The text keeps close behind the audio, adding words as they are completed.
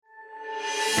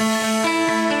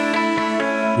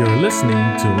You're listening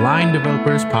to Line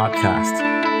Developers Podcast.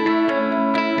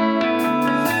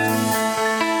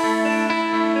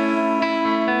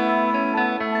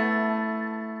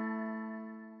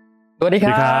 สวัสดีค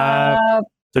รับ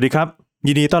สวัสดีครับ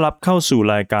ยินดีต้อนรับเข้าสู่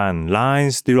รายการ Line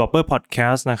Developer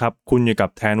Podcast นะครับคุณอยู่กับ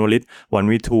แทนวลิตวัน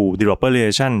วิทู Developer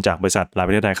Relation จากบริษัท LINE ป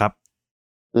ระเทศไทยครับ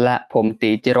และผม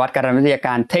ตีจิรวัฒน์การวิทยาก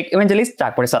าร Tech Evangelist จา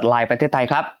กบริษัท LINE ประเทศไทย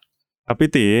ครับครับ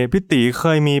พี่ตีเค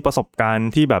ยมีประสบการ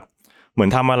ณ์ที่แบบเหมือน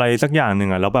ทำอะไรสักอย่างหนึ่ง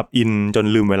อ่ะแล้วแบบอินจน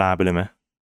ลืมเวลาไปเลยไหม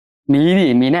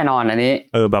มีแน่นอนอันนี้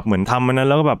แบบเหมือนทำมันนั้น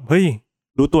แล้วก็แบบเฮ้ย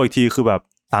รู้ตัวอีกทีคือแบบ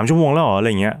3ชั่วโมงแล้วเหรออะไร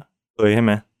เงี้ยเคยใช่ไห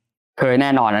มเคยแน่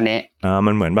นอนอันนี้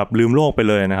มันเหมือนแบบลืมโลกไป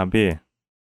เลยนะครับพี่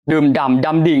ดื่มด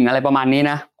ำดิ่งอะไรประมาณนี้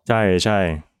นะใช่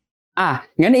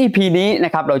งั้น EP นี้น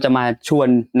ะครับเราจะมาชวน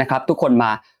นะครับทุกคนม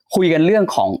าคุยกันเรื่อง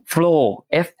ของ flow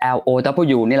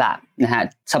FLOW นี่แหละนะฮะ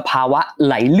สภาวะไ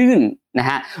หลลื่นนะ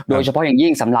ฮะโดยเฉพาะอย่างยิ่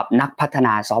งสำหรับนักพัฒน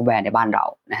าซอฟต์แวร์ในบ้านเรา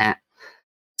นะฮะ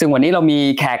ซึ่งวันนี้เรามี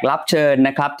แขกรับเชิญน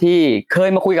ะครับที่เคย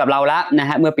มาคุยกับเราแล้วนะ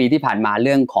ฮะเมื่อปีที่ผ่านมาเ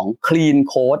รื่องของ clean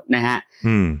code นะฮะ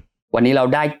วันนี้เรา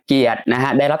ได้เกียรตินะฮ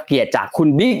ะได้รับเกียรติจากคุณ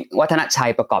บิ๊กวัฒนชั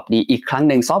ยประกอบดีอีกครั้ง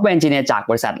หนึ่งซอฟต์แวร์เอนจิเนียร์จาก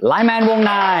บริษัท LINE MAN วงใ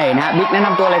นนะฮะบิ๊กแนะน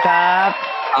ำตัวเลยครับ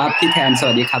พี่แทนส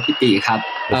วัสดีครับพี่ตีครับ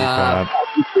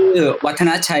ชื่อวัฒ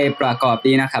นชัยประกอบ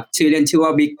ดีนะครับชื่อเล่นชื่อว่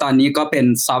าบิ๊กตอนนี้ก็เป็น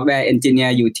ซอฟต์แวร์เอนจิเนีย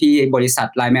ร์อยู่ที่บริษัท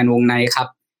LINE MAN วงในครับ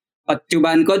ปัจจุ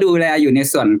บันก็ดูแลอยู่ใน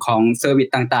ส่วนของเซอร์วิส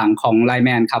ต่างๆของ LINE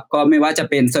MAN ครับก็ไม่ว่าจะ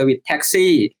เป็นเซอร์วิสแท็ก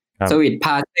ซี่เซอร์วิสพ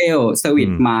าร์เซลเซอร์วิส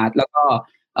มาร์ทแล้วก็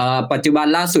ปัจจุบัน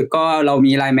ล่าสุดก็เรา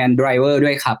มี LINE MAN Driver ด้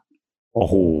วยครับโอ้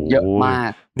โหเยอะมา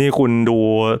กนี่คุณดู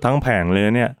ทั้งแผงเลย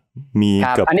เนี่ยมี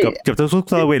เกือบทุก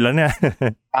เซอร์วิสแล้วเนี่ย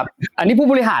ครับอันนี้ผู้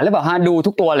บริหารหรือเปล่าฮะดู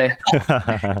ทุกตัวเลย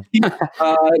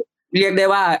เรียกได้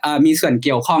ว่ามีส่วนเ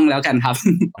กี่ยวข้องแล้วกันครับ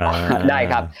ได้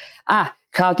ครับ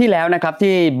คราวที่แล้วนะครับ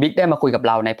ที่บิ๊กได้มาคุยกับเ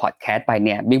ราในพอดแคสต์ไปเ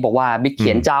นี่ยบิ๊กบอกว่าบิ๊กเ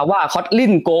ขียน Java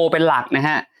Kotlin Go เป็นหลักนะฮ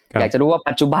ะอยากจะรู้ว่า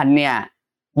ปัจจุบันเนี่ย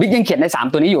บิ๊กยังเขียนใน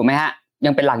3ตัวนี้อยู่ไหมฮะยั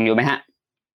งเป็นหลักอยู่ไหมฮะ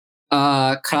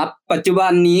ครับปัจจุบั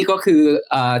นนี้ก็คือ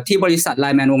ที่บริษัท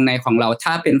LINE MAN วงในของเรา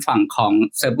ถ้าเป็นฝั่งของ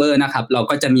เซิร์ฟเวอร์นะครับเรา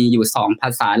ก็จะมีอยู่2ภา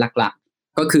ษาหลัก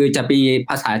ๆก็คือจะมี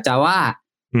ภาษา Java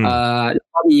แล้ว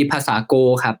ก็มีภาษา Go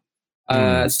ครับ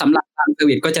สำหรับทางเซอร์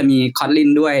วิสก็จะมี Kotlin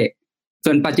ด้วย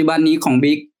ส่วนปัจจุบันนี้ของ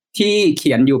Big ที่เ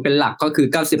ขียนอยู่เป็นหลักก็คือ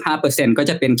 95% ก็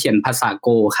จะเป็นเขียนภาษา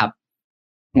Go ครับ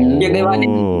เรียกได้ว่า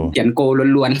เขียน Go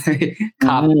ล้วนๆเลยค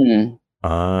รับ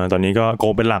ตอนนี้ก็ Go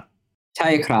เป็นหลักใช่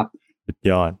ครับสุด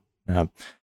ยอดนะครับ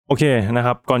โอเคนะค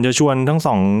รับก่อนจะชวนทั้งส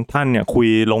องท่านเนี่ยคุย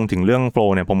ลงถึงเรื่อง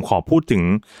flow เนี่ยผมขอพูดถึง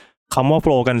คำว่า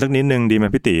flow กันสักนิดนึงดีไหม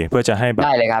พี่ติเพื่อจะให้แบบ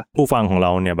ผู้ฟังของเร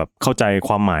าเนี่ยแบบเข้าใจค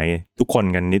วามหมายทุกคน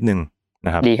กันนิดนึงน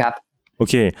ะครับดีครับโอ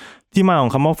เคที่มาขอ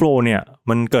งคำว่า flow เนี่ย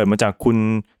มันเกิดมาจากคุณ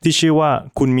ที่ชื่อว่า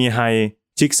คุณมีไฮ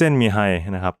ชิกเซนมีไฮ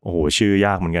นะครับโอ้โหชื่อย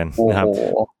ากเหมือนกันนะครับ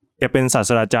แกเป็นศาส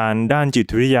ตราจารย์ด้านจิต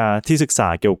วิทยาที่ศึกษา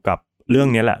เกี่ยวกับเรื่อง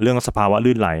นี้แหละเรื่องสภาวะ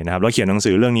ลื่นไหลนะครับแล้วเขียนหนัง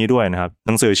สือเรื่องนี้ด้วยนะครับห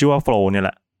นังสือชื่อว่า flow เนี่ยแห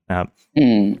ละนะครับ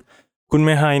คุณเม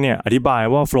ไฮเนี่ยอธิบาย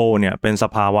ว่า flow เนี่ยเป็นส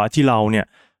ภาวะที่เราเนี่ย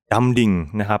ดำดิ่ง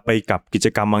นะครับไปกับกิจ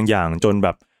กรรมบางอย่างจนแบ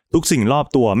บทุกสิ่งรอบ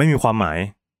ตัวไม่มีความหมาย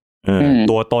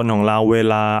ตัวตนของเราเว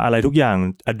ลาอะไรทุกอย่าง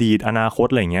อดีตอนาคต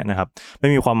อะไรเงี้ยนะครับไม่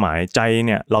มีความหมายใจเ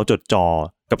นี่ยเราจดจ่อ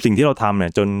กับสิ่งที่เราทำเนี่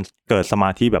ยจนเกิดสมา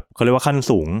ธิแบบเขาเรียกว่าขั้น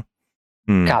สูง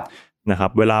นะครั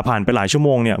บเวลาผ่านไปหลายชั่วโม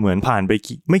งเนี่ยเหมือนผ่านไป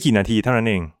ไม่กี่นาทีเท่านั้น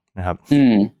เองนะครับ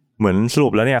เหมือนสรุ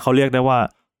ปแล้วเนี่ยเขาเรียกได้ว่า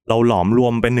เราหลอมรว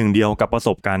มเป็นหนึ่งเดียวกับประส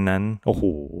บการณ์นั้นโอ้โห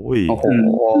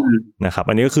นะครับ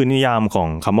อันนี้ก็คือนิยามของ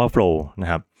คำว่า flow นะ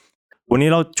ครับวันนี้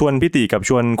เราชวนพี่ติกับ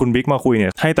ชวนคุณบิ๊กมาคุยเนี่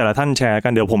ยให้แต่ละท่านแชร์กั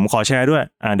นเดี๋ยวผมขอแชร์ด้วย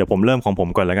เดี๋ยวผมเริ่มของผม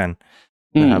ก่อนแล้วกัน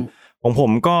นะครับของผ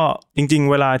มก็จริง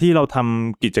ๆเวลาที่เราท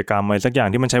ำกิจกรรมอะไรสักอย่าง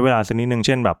ที่มันใช้เวลาสักนิดนึงเ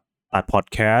ช่นแบบอัดพอด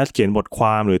แคสต์เขียนบทคว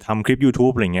ามหรือทำคลิป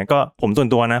YouTube อะไรเงี้ยก็ผมส่วน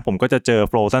ตัวนะผมก็จะเจอ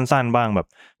โฟลว์สั้นๆบ้างแบบ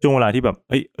ช่วงเวลาที่แบบ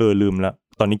ลืมแล้ว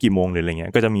ตอนนี้กี่โมงหรืออะไรเงี้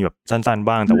ยก็จะมีแบบสั้นๆ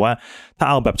บ้างแต่ว่าถ้า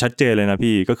เอาแบบชัดเจนเลยนะ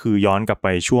พี่ก็คือย้อนกลับไป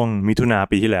ช่วงมิถุนา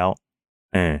ปีที่แล้ว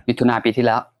มิถุนาปีที่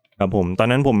แล้วครับผมตอน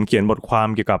นั้นผมเขียนบทความ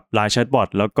เกี่ยวกับ LINE Chatbot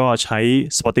แล้วก็ใช้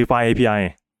Spotify API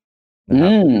นะครั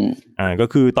บก็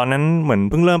คือตอนนั้นเหมือน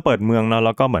เพิ่งเริ่มเปิดเมืองเนาะแ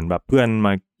ล้วก็เหมือนแบบเพื่อนม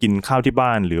ากินข้าวที่บ้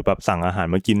านหรือแบบสั่งอาหาร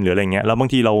มากินหรืออะไรเงี้ยแล้วบาง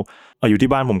ทีเราอยู่ที่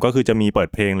บ้านผมก็คือจะมีเปิด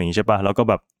เพลงอะไรอย่างงี้ใช่ป่ะแล้วก็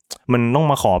แบบมันต้อง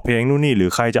มาขอเพลงนู่นนี่หรือ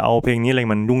ใครจะเอาเพลงนี้อะไร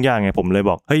มันยุ่งยากไงผมเลย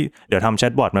บอกเฮ้ยเดี๋ยวทำแช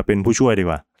ทบอทมาเป็นผู้ช่วยดี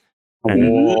กว่า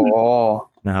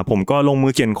นะครับผมก็ลงมื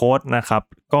อเขียนโค้ดนะครับ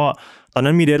ก็ตอน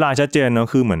นั้นมีเดดไลน์ชัดเจนเนาะ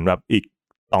คือเหมือนแบบอีก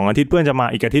2อาทิตย์เพื่อนจะมา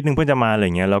อีกอาทิตย์นึงเพื่อนจะมาอะไร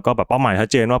เงี้ยแล้วก็แบบเป้าหมายชัด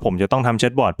เจนว่าผมจะต้องทำแช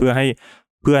ทบอทเพื่อให้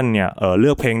เพื่อนเนี่ยเลื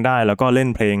อกเพลงได้แล้วก็เล่น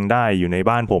เพลงได้อยู่ใน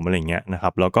บ้านผมอะไรเงี้ยนะครั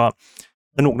บแล้วก็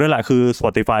สนุกด้วยแหละคือ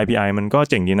Spotify API มันก็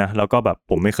เจ๋งดีนะแล้วก็แบบ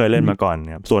ผมไม่เคยเล่นมาก่อนเ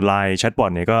นี่ยส่วน LINE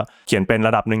Chatbot เนี่ยก็เขียนเป็นร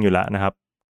ะดับนึงอยู่แล้วนะครับ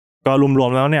ก็รว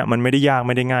มๆแล้วเนี่ยมันไม่ได้ยากไ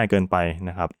ม่ได้ง่ายเกินไป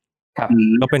นะครับ ครับ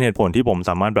ก็เป็นเหตุผลที่ผม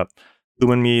สามารถแบบคือ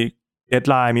มันมีเดด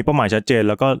ไลน์มีเป้าหมายชัดเจน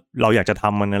แล้วก็เราอยากจะท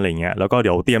ำมันอะไรเงี้ยแล้วก็เ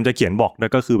ดี๋ยวเตรียมจะเขียนบอกด้ว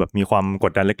ยก็คือแบบมีความก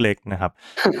ดดันเล็กๆนะครับ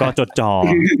ก็จดจ่อ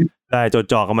ได้จด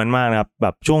จ่อกับมันมากนะครับแบ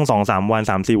บช่วง 2-3 วัน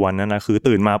 3-4 วันนั้นนะคือ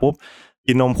ตื่นมาปุ๊บ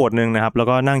กินนมขวดนึงนะครับแล้ว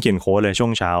ก็นั่งเขียนโค้ดเลยช่ว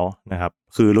งเช้านะครับ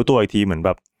คือรู้ตัวอีกทีเหมือนแบ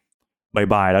บ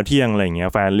บ่ายๆแล้วเที่ยงอะไรเงี้ย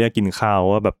แฟนเรียกกินข้าว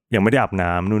ว่าแบบยังไม่ได้อาบ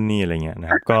น้ำนู่นนี่อะไรเงี้ยนะ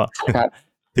ครับก็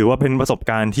ถือว่าเป็นประสบ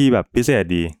การณ์ที่แบบพิเศษ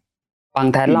ดีฟัง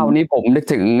แทนเล่านี่ผมนึก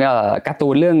ถึงการ์ตู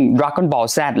นเรื่อง Dragon Ball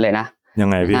Z เลยนะยัง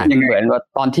ไงพี่เหมือนว่า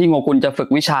ตอนที่โงกุลจะฝึก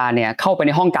วิชาเนี่ยเข้าไปใ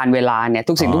นห้องการเวลาเนี่ย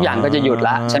ทุกสิ่งทุกอย่างก็จะหยุดล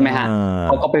ะใช่ไหมฮะเ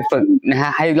ขาก็ไปฝึกนะฮ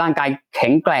ะให้ร่างกายแข็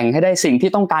งแกร่งให้ได้สิ่ง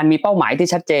ที่ต้องการมีเป้าหมายที่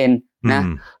ชัดเจนนะ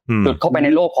หลุดเข้าไปใน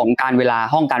โลกของการเวลา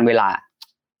ห้องการเวลา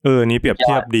นี่เปรียบเ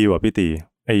ทียบดีกว่าพี่ตี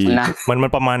มั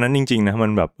นประมาณนั้นจริงๆนะมั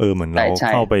นแบบเหมือนเรา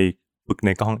เข้าไปฝึกใน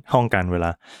ห้องการเวลา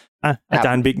อาจ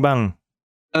ารย์บิ๊กบ้าง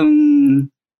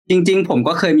จริงๆผม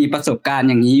ก็เคยมีประสบการณ์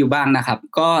อย่างนี้อยู่บ้างนะครับ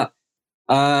ก็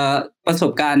ประส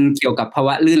บการณ์เกี่ยวกับภาว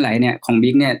ะลื่นไหลเนี่ยของ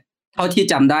บิ๊กเนี่ยเท่าที่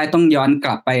จำได้ต้องย้อนก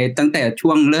ลับไปตั้งแต่ช่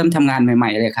วงเริ่มทำงานให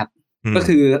ม่ๆเลยครับก็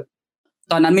คือ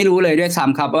ตอนนั้นไม่รู้เลยด้วยซ้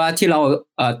ำครับว่าที่เรา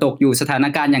ตกอยู่สถาน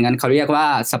การณ์อย่างนั้นเขาเรียกว่า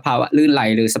สภาวะลื่นไหล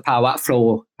หรือสภาวะโฟล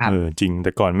ว์ครับจริงแ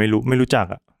ต่ก่อนไม่รู้จัก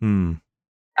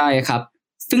ใช่ครับ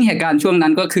ซึ่งเหตุการณ์ช่วงนั้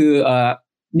นก็คือ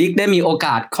บิ๊กได้มีโอก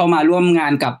าสเข้ามาร่วมงา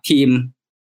นกับทีม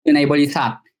ในบริษั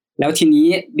ทแล้วทีนี้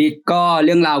บิ๊กก็เ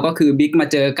รื่องราวก็คือบิ๊กมา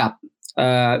เจอกับ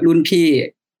รุ่นพี่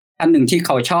ท่านหนึ่งที่เข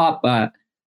าชอบ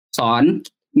สอน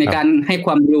ในการให้ค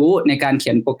วามรู้ในการเ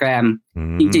ขียนโปรแกรม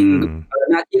จริง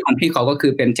ๆหน้าที่ของพี่เขาก็คื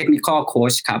อเป็น technical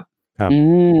coach ครับ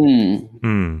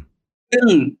ซึ่ง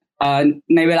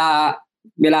ในเวล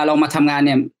าเรามาทำงานเ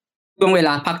นี่ยช่วงเวล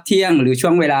าพักเที่ยงหรือช่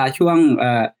วงเวลาช่วง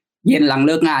เย็นหลังเ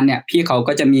ลิกงานเนี่ยพี่เขา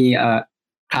ก็จะมี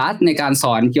คลาสในการส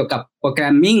อนเกี่ยวกับโปรแกร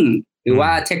มมิ่งหรือว่า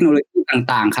เทคโนโลยี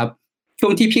ต่างๆครับช่ว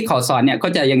งที่พี่เขาสอนเนี่ยก็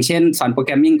จะอย่างเช่นสอนโปรแก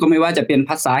รมมิ่งก็ไม่ว่าจะเป็น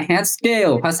ภาษา Haskell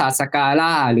ภาษา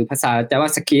Scala หรือภาษา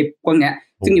JavaScript พวกเนี้ย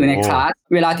ซึ่งอยู่ในคลาส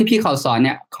เวลาที่พี่เขาสอนเ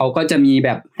นี่ยเขาก็จะมีแบ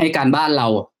บให้การบ้านเรา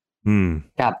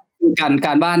ครับก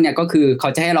ารบ้านเนี่ยก็คือเขา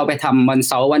จะให้เราไปทำวัน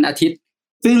เสาร์วันอาทิตย์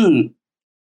ซึ่ง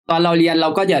ตอนเราเรียนเรา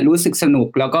ก็จะรู้สึกสนุก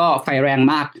แล้วก็ไฟแรง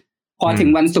มากพอถึง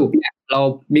วันศุกร์เนี่ยเรา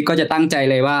บิ๊กก็จะตั้งใจ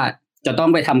เลยว่าจะต้อง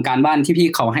ไปทำการบ้านที่พี่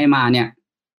เขาให้มาเนี่ย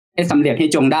ให้สำเร็จให้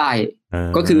จงได้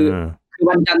ก็คือ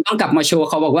วันจันทร์ต้องกลับมาโชว์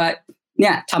เขาบอกว่าเนี่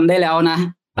ยทำได้แล้วนะ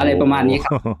อะไรประมาณนี้ครั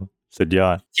บสุดยอ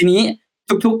ดทีนี้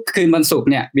ทุกๆคืนวันศุกร์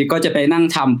เนี่ยบิ๊กก็จะไปนั่ง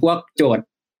ทำพวกโจทย์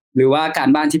หรือว่าการ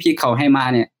บ้านที่พี่เขาให้มา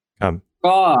เนี่ย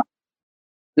ก็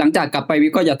หลังจากกลับไปบิ๊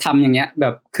กก็จะทำอย่างเงี้ยแบ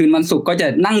บคืนวันศุกร์ก็จะ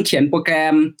นั่งเขียนโปรแกร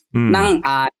มนั่ง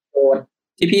อ่านโจทย์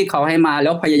ที่พี่เขาให้มาแล้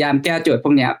วพยายามแก้โจทย์พ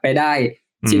วกเนี้ยไปได้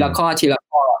ทีละข้อ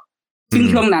ซึ่ง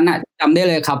ช่วงนั้นอ่ะจำได้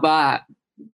เลยครับว่า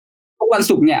ทุกวัน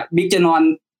ศุกร์เนี่ยบิ๊กจะน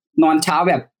อนเช้า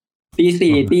แบบตี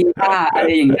 4 ตี 5อะไร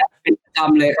อย่างเงี้ยเป็นประจ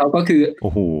ำเลยเขาก็คือ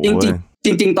จ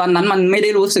ริงตอนนั้นมันไม่ได้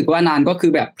รู้สึกว่านานก็คื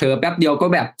อแบบเผลอแป๊บเดียวก็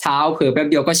แบบเช้าเผลอแป๊บ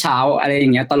เดียวก็เช้าอะไรอย่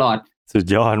างเงี้ยตลอดสุด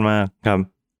ยอดมากครับ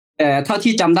แต่เท่า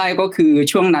ที่จำได้ก็คือ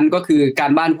ช่วงนั้นก็คือกา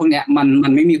รบ้านพวกเนี้ยมั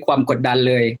นไม่มีความกดดัน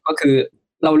เลยก็คือ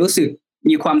เรารู้สึก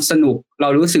มีความสนุกเรา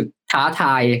รู้สึกท้าท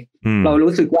ายเรา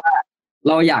รู้สึกว่า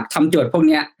เราอยากทำโจทย์พวก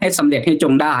เนี้ยให้สำเร็จให้จ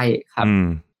งได้ครับ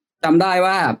จำได้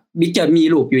ว่าบิ๊กจะมี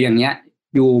ลูปอยู่อย่างเงี้ย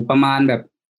อยู่ประมาณแบบ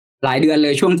หลายเดือนเล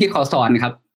ยช่วงที่เขาสอนค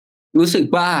รับรู้สึก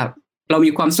ว่าเรา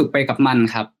มีความสุขไปกับมัน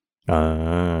ครับ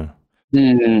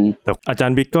แต่อาจาร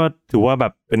ย์บิ๊กก็ถือว่าแบ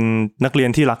บเป็นนักเรียน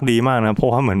ที่รักดีมากนะเพรา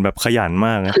ะว่าเหมือนแบบขยันม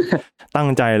ากนะตั้ง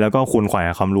ใจแล้วก็ขวนขวาย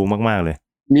ความรู้มากๆเลย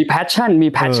มี passion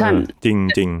จ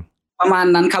ริงประมาณ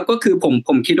นั้นครับก็คือผ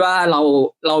มคิดว่าเ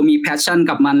รามี passion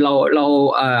กับมันเรา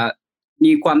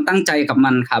มีความตั้งใจกับ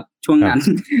มันครับช่วงนั้น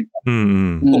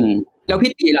แล้ว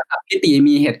พี่ตีล่ะครับพี่ตี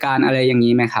มีเหตุการณ์อะไรอย่าง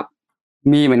นี้ไหมครับ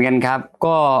มีเหมือนกันครับ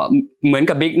ก็เหมือน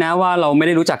กับบิ๊กนะว่าเราไม่ไ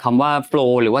ด้รู้จักคำว่าโฟล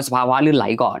ว์หรือว่าสภาวะลื่นไหล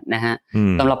ก่อนนะฮะ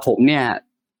สำหรับผมเนี่ย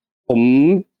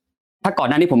ถ้าก่อน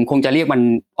หน้านี้ผมคงจะเรียกมัน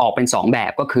ออกเป็น2แบ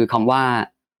บก็คือคำว่า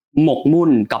หมกมุ่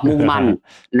นกับมุ่งมั่น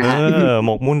นะฮะห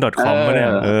มกมุ่น .com ป่ะเนี่ย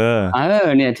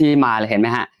เนี่ยที่มาเลยเห็นไหม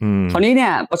ฮะคราวนี้เนี่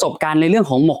ยประสบการณ์ในเรื่อง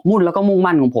ของหมกมุ่นแล้วก็มุ่ง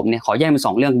มั่นของผมเนี่ยขอแยกเป็น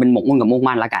2เรื่องเป็นหมกมุ่นกับมุ่ง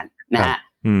มั่นละกันนะฮะ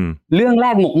เรื่องแร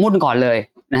กหมกมุ่นก่อนเลย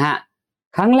นะฮะ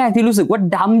ครั้งแรกที่รู้สึกว่า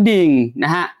ดำดิ่งน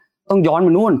ะฮะต้องย้อนม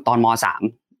านู่นตอนม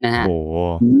.3 นะฮะ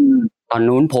ตอน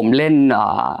นู้นผมเล่น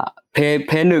เ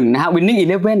พย์1นะฮะ Winning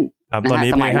Eleven ครับตอน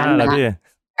นี้เพย์5แล้วพี่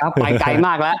ครับไปไกลม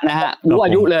ากแล้วนะฮะรู้อ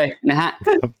ายุเลยนะฮะ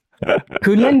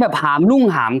คือเล่นแบบหามรุ่ง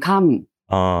หามค่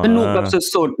ำสนุกแบบ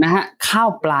สุดๆนะฮะข้าว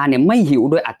ปลาเนี่ยไม่หิว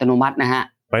โดยอัตโนมัตินะฮะ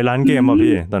ไปร้านเกมป่ะ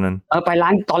พี่ตอนนั้นไปร้า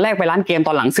นตอนแรกไปร้านเกมต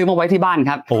อนหลังซื้อมาไว้ที่บ้าน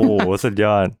ครับโอ้โหสุดย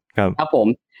อดครับผม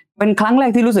เป็นครั้งแร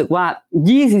กที่รู้สึกว่า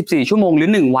24ชั่วโมงหรือ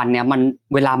1วันเนี่ยมัน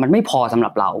เวลามันไม่พอสำหรั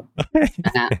บเราน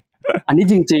ะฮะ อันนี้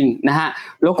จริงๆนะฮะ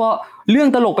แล้วก็เรื่อง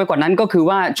ตลกไปกว่านั้นก็คือ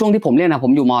ว่าช่วงที่ผมเรียนนะผ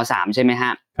มอยู่ม.3 ใช่ไหมฮ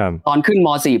ะตอนขึ้นม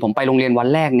.4 ผมไปโรงเรียนวัน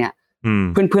แรกเนี่ย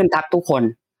เพื่อนๆทักทุกคน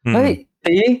เฮ้ย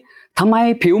ตีทำไม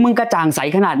ผิวมึงกระจ่างใส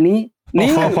ขนาดนี้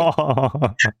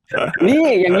นี่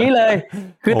อย่างนี้เลย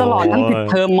คือตลอดทั้งปิด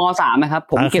เทอมม.3 นะครับ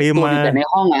ผมเก็บตัวอยู่แต่ใน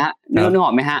ห้องนะฮะนึกอ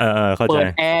อกไหมฮะเปิด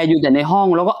แอร์อยู่แต่ในห้อง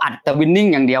แล้วก็อัดแต่วินนิ่ง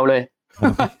อย่างเดียวเลย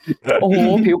โอ้โห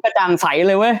ผิวกระจ่างใส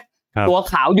เลยเว้ยตัว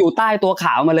ขาวอยู่ใต้ตัวข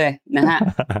าวมาเลยนะฮะ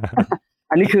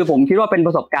อันนี้คือผมคิดว่าเป็นป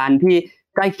ระสบการณ์ที่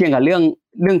ใกล้เคียงกับเรื่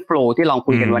องโฟลว์ที่ลอง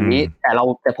คุยกันวันนี้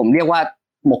แต่ผมเรียกว่า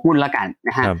หมกมุ่นละกันน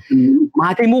ะฮะมา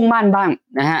ที่มุ่งมั่นบ้าง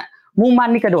นะฮะมุ่งมั่น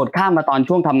นี่กระโดดข้ามมาตอน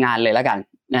ช่วงทำงานเลยละกัน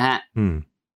นะฮะ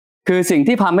คือสิ่ง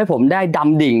ที่ทำให้ผมได้ด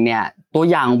ำดิ่งเนี่ยตัว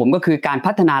อย่างของผมก็คือการ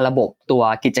พัฒนาระบบตัว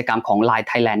กิจกรรมของ Line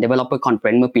Thailand Developer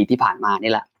Conference เมื่อปีที่ผ่านมา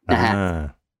นี่แหละนะฮะ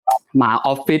มาอ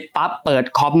อฟฟิศปั๊บเปิด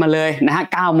คอมมาเลยนะฮะ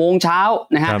 9 โมงเช้า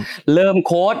นะฮะเริ่มโ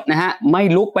ค้ดนะฮะไม่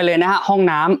ลุกไปเลยนะฮะห้อง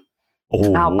น้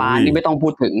ำข้าวปลานี่ไม่ต้องพู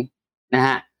ดถึงนะฮ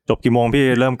ะจบกี่โมงพี่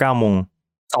เริ่ม 9 โมง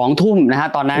 2 ทุ่มนะฮะ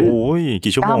ตอนนั้นโอ้ย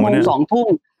กี่ชั่วโมงเนี่ย 2 ทุ่ม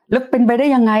แล้วเป็นไปได้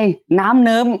ยังไงน้ำเ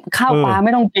นิ้มข้าวปลาไ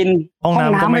ม่ต้องกินห้อง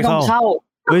น้ำไม่ต้องเข้า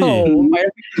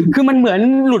คือมันเหมือน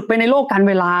หลุดไปในโลกการเ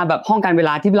วลาแบบห้องการเวล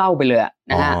าที่เล่าไปเลย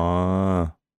นะฮะ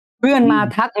เพื่อนมา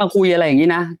ทักมาคุยอะไรอย่างนี้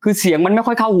นะคือเสียงมันไม่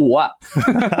ค่อยเข้าหูอ่ะ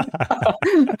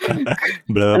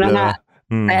เบลอนะฮะ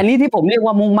แต่อันนี้ที่ผมเรียก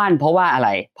ว่ามุ่งมั่นเพราะว่าอะไร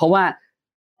เพราะว่า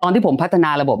ตอนที่ผมพัฒน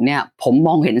าระบบเนี่ยผมม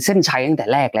องเห็นเส้นชัยตั้งแต่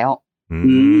แรกแล้ว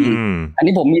อัน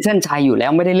นี้ผมมีเส้นชัยอยู่แล้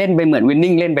วไม่ได้เล่นไปเหมือนวิน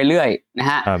นิ่งเล่นไปเรื่อยนะ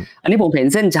ฮะอันนี้ผมเห็น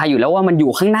เส้นชัยอยู่แล้วว่ามันอ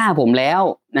ยู่ข้างหน้าผมแล้ว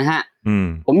นะฮะ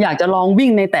ผมอยากจะลองวิ่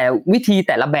งในแต่วิธีแ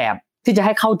ต่ละแบบที่จะใ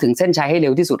ห้เข้าถึงเส้นชัยให้เร็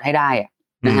วที่สุดให้ได้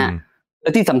นะฮะแล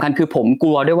ะที่สำคัญคือผมก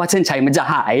ลัวด้วยว่าเส้นชัยมันจะ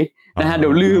หายนะฮะเดี๋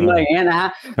ยวลืมอะไรอย่างเงี้ยนะฮะ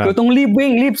คือต้องรีบวิ่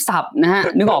งรีบสับนะฮะ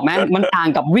นึกออกไหมมันต่าง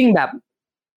กับวิ่งแบบ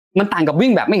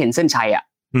ไม่เห็นเส้นชัย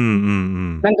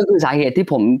นั่นก็คือสาเหตุที่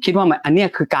ผมคิดว่าอันนี้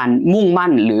คือการมุ่งมั่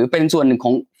นหรือเป็นส่วนหนึ่งข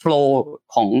องโฟลว์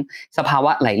ของสภาว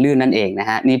ะไหลลื่นนั่นเองนะ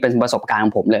ฮะนี่เป็นประสบการณ์ขอ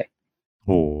งผมเลยโ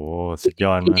อ้สุดย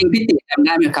อดจริงๆพี่ติจำไ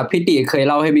ด้ไหมครับพี่ติเคย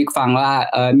เล่าให้บิ๊กฟังว่า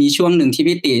มีช่วงหนึ่งที่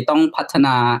พี่ติต้องพัฒน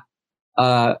า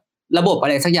ระบบอะ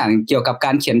ไรสักอย่างเกี่ยวกับก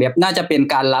ารเขียนเว็บน่าจะเป็น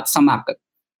การรับสมัคร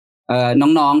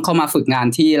น้องๆเข้ามาฝึกงาน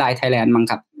ที่ Line Thailand มั้ง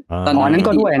ครับตอนนั้น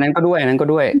ก็ด้วย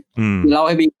เล่าใ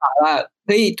ห้บิ๊กฟังว่าเ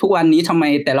ฮ้ยทุกวันนี้ทำไม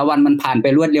แต่ละวันมันผ่านไป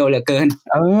รวดเร็วเหลือเกิน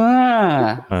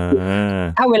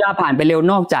ถ้าเวลาผ่านไปเร็ว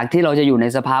นอกจากที่เราจะอยู่ใน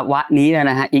สภาวะนี้น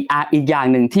ะฮะอีกอย่าง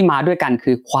หนึ่งที่มาด้วยกัน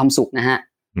คือความสุขนะฮะ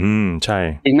ใช่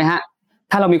จริงไหมฮะ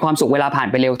ถ้าเรามีความสุขเวลาผ่าน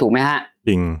ไปเร็วถูกไหมฮะจ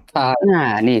ริง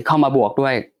นี่เข้ามาบวกด้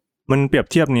วยมันเปรียบ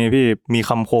เทียบนี้พี่มี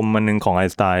คำคมมันนึงของไอ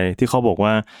น์สไตน์ที่เขาบอกว่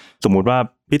าสมมุติว่า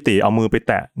พี่ติเอามือไปแ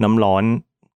ตะน้ำร้อน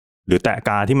หรือแตะก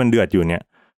าที่มันเดือดอยู่เนี่ย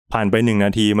ผ่านไป1 น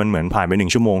าทีมันเหมือนผ่านไป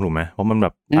1 ชั่วโมงถูกไหมเพราะมันแบ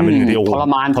บผ่านไป1 นาทีโอ้ทร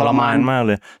มานมากเ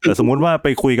ลยแต่สมมุติว่าไป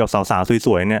คุยกับสาวๆส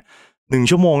วยๆเนี่ย1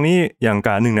 ชั่วโมงนี่อย่าง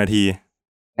กับ1 นาที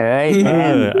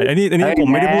อันนี้ผม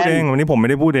ไม่ได้พูดเองวันนี้ผมไม่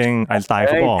ได้พูดเองไอน์สไตน์เ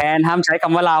ขาบอกแทนห้ามใช้ค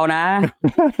ำว่าเรานะ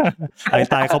ไอน์ส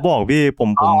ไตน์เขาบอกพี่ผม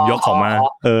ยกเขามา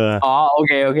โอเ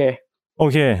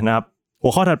คนะครับหั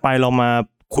วข้อถัดไปเรามา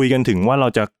คุยกันถึงว่าเรา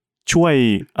จะช่วย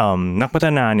นักพัฒ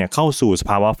นาเนี่ยเข้าสู่ส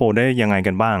ภาวะโฟลว์ได้ยังไง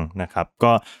กันบ้างนะครับ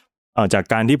ก็จาก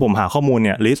การที่ผมหาข้อมูลเ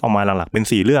นี่ยลิสต์ออกมาหลักๆเป็น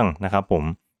4 เรื่องนะครับผม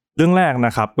เรื่องแรกน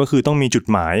ะครับก็คือต้องมีจุด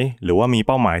หมายหรือว่ามีเ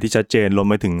ป้าหมายที่ชัดเจนรวม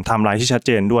ไปถึงไทม์ไลน์ที่ชัดเ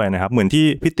จนด้วยนะครับเหมือนที่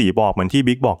พี่ตีบอกเหมือนที่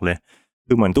บิ๊กบอกเลย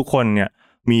คือเหมือนทุกคนเนี่ย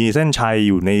มีเส้นชัยอ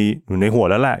ยู่ในหัว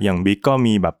แล้วแหละอย่างบิ๊กก็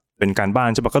มีแบบเป็นการบ้าน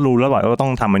ใช่ปะก็รู้แล้วว่าต้อ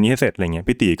งทำอันนี้ให้เสร็จอะไรเงี้ย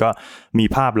พี่ตีก็มี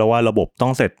ภาพแล้วว่าระบบต้อ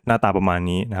งเสร็จหน้าตาประมาณ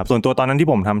นี้นะครับส่วนตัวตอนนั้นที่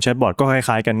ผมทำแชทบอทก็ค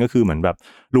ล้ายๆกันก็คือเหมือนแบบ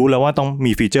รู้แล้วว่าต้อง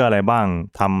มีฟีเจอร์อะไรบ้าง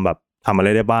ทำอะไร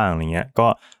ได้บ้างอะไรเงี้ยก็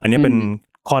อันนี้เป็น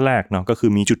ข้อแรกเนาะก็คื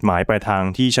อมีจุดหมายปลายทาง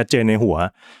ที่ชัดเจนในหัว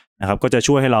นะครับก็จะ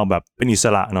ช่วยให้เราแบบเป็นอิส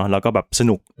ระเนาะแล้วก็แบบส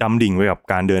นุกดำดิ่งไปกับ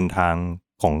การเดินทาง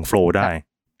ของโฟลว์ได้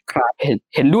ครับ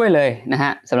เห็นด้วยเลยนะฮ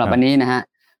ะสำหรับวันนี้นะฮะ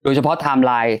โดยเฉพาะไทม์ไ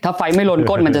ลน์ถ้าไฟไม่ลน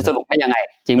ก้นมันจะสนุกได้ยังไง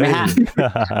จริงไหมฮะ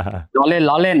ล้อเ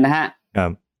ล่นนะฮะ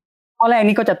ข้อแรก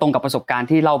นี้ก็จะตรงกับประสบการณ์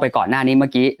ที่เล่าไปก่อนหน้านี้เมื่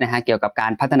อกี้นะฮะเกี่ยวกับกา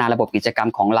รพัฒนาระบบกิจกรรม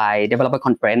ของ Line Developer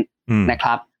Conference นะค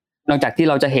รับนอกจากที่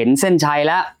เราจะเห็นเส้นชัย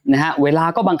แล้วนะฮะเวลา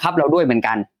ก็บังคับเราด้วยเหมือน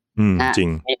กันจริง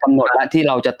มีกำหนดแล้วที่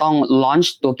เราจะต้องลอน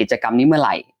ช์ตัวกิจกรรมนี้เมื่อไห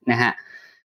ร่นะฮะ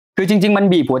คือจริงๆมัน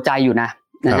บีบหัวใจอยู่นะ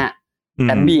ฮะแ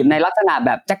ต่บีบในลักษณะแ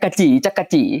บบจักกะ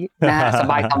จีนะฮะส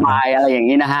บายอะไรอย่าง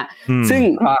นี้นะฮะซึ่ง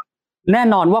แน่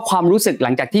นอนว่าความรู้สึกห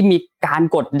ลังจากที่มีการ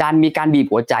กดดันมีการบีบ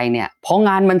หัวใจเนี่ยพอง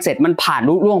านมันเสร็จมันผ่าน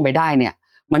ลุล่วงไปได้เนี่ย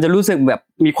มันจะรู้สึกแบบ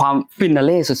มีความฟินาเ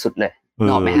ล่สุดๆเลยนึ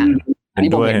กออกไหมฮะอันนี้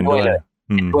ผมเห็นด้วย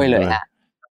เลยฮะ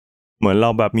เหมือนเรา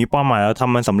แบบมีเป้าหมายแล้วท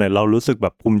ำมันสำเร็จเรารู้สึกแบ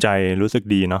บภูมิใจรู้สึก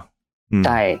ดีเนาะใ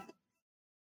ช่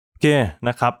โอเคน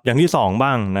ะครับอย่างที่2บ้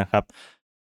างนะครับ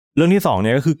เรื่องที่2เ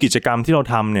นี่ยก็คือกิจกรรมที่เรา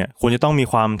ทำเนี่ยควรจะต้องมี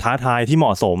ความท้าทายที่เหม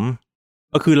าะสม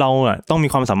ก็คือเราอ่ะต้องมี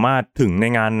ความสามารถถึงใน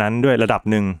งานนั้นด้วยระดับ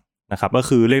นึงนะครับก็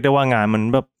คือเรียกได้ว่างาน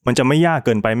มันจะไม่ยากเ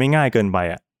กินไปไม่ง่ายเกินไป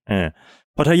อ่ะ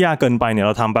เพราะถ้ายากเกินไปเนี่ยเ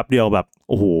ราทำแป๊บเดียวแบบ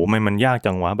โอ้โหมันยาก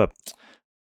จังวะแบบ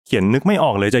เขียนนึกไม่อ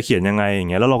อกเลยจะเขียนยังไงอย่าง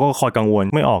เงี้ยแล้วเราก็คอยกังวล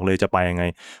ไม่ออกเลยจะไปยังไง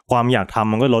ความอยากท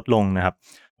ำมันก็ลดลงนะครับ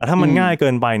แต่ถ้ามันง่ายเกิ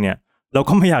นไปเนี่ยเรา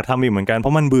ก็ไม่อยากทำอีกเหมือนกันเพรา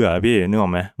ะมันเบื่อพี่นึกออ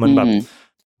กไหมมันแบบ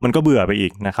มันก็เบื่อไปอี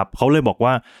กนะครับเขาเลยบอก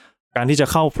ว่าการที่จะ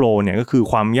เข้าโฟลว์เนี่ยก็คือ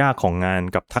ความยากของงาน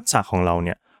กับทักษะของเราเ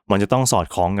นี่ยมันจะต้องสอด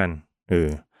คล้องกัน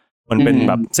มันเป็นแ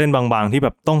บบเส้นบางๆที่แบ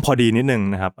บต้องพอดีนิดนึง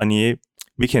นะครับอันนี้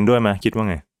บิ๊กเห็นด้วยไหมคิดว่า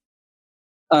ไง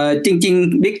จริง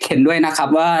ๆบิ๊กเห็นด้วยนะครับ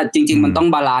ว่าจริงๆมันต้อง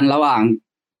บาลานซ์ระหว่าง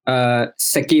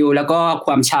สกิลแล้วก็ค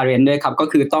วามชาเลนจ์ด้วยครับก็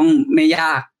คือต้องไม่ย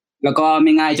ากแล้วก็ไ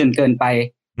ม่ง่ายจนเกินไป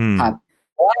ครับ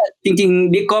เพราะว่าจริง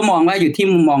ๆบิ๊กก็มองว่าอยู่ที่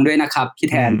มุมมองด้วยนะครับพี่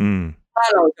แทนถ้า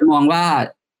เราจะมองว่า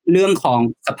เรื่องของ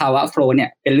สภาวะโฟลว์เนี่ย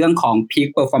เป็นเรื่องของ peak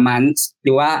performance ห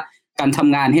รือว่าการท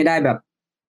ำงานให้ได้แบบ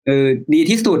ดี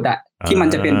ที่สุดอะที่มัน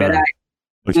จะเป็นไปได้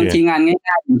บางทีงานง่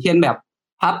ายๆอย่างเช่นแบบ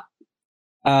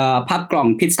พับกล่อง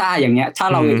พิซซ่าอย่างเงี้ยถ้า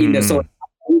เราอินเดอะโซน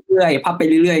เรื่อยๆพับไป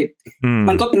เรื่อยๆ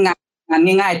มันก็เป็นงาน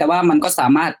ง่ายๆแต่ว่ามันก็สา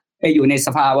มารถไปอยู่ในส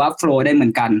ภาวะโฟลว์ได้เหมื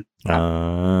อนกัน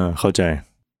เข้าใจ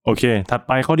โอเคถัดไ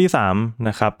ปข้อที่3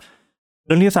นะครับเ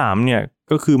รื่องที่3เนี่ย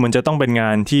ก็คือมันจะต้องเป็นงา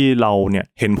นที่เราเนี่ย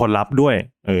เห็นผลลัพธ์ด้วย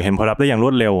เห็นผลลัพธ์ได้อย่างร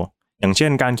วดเร็วอย่างเช่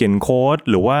นการเขียนโค้ด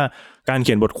หรือว่าการเ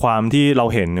ขียนบทความที่เรา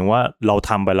เห็นว่าเรา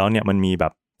ทำไปแล้วเนี่ยมันมีแบ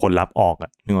บผลลัพธ์ออก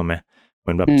นึกออกไหมเห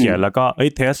มือนแบบเขียนแล้วก็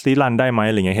เทสต์รันได้ไหม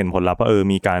อะไรเงี้ยเห็นผลลัพธ์ว่า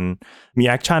มี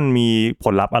แอคชั่นมีผ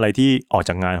ลลัพธ์อะไรที่ออกจ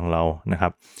ากงานของเรานะครั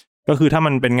บก็คือถ้า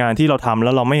มันเป็นงานที่เราทำแ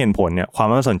ล้วเราไม่เห็นผลเนี่ยความ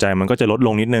น่าสนใจมันก็จะลดล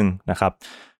งนิดนึงนะครับ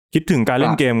คิดถึงการเล่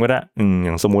นเกมก็ได้อ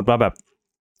ย่างสมมติว่าแบบ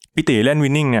พี่ตีเล่นวิ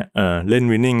นนิ่งเนี่ยเล่น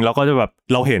วินนิ่งแล้วก็จะแบบ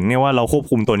เราเห็นเนี่ยว่าเราควบ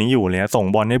คุมตัวนี้อยู่เนี่ยส่ง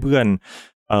บอลให้เพื่อน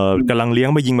กำลังเลี้ยง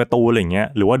ไปยิงประตูอะไรอย่างเงี้ย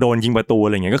หรือว่าโดนยิงประตูอะ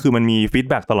ไรอย่างเงี้ยก็คือมันมีฟีด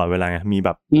แบ็กตลอดเวลาไงมีแบ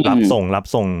บรับ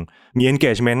ส่งมี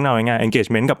engagement เอาง่าย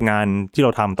engagement กับงานที่เร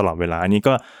าทำตลอดเวลาอันนี้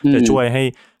ก็จะช่วยให้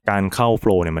การเข้าโฟ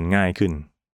ลว์เนี่ยมันง่ายขึ้น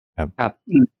ครับ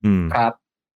ครับ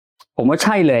ผมว่าใ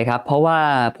ช่เลยครับเพราะว่า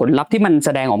ผลลัพธ์ที่มันแส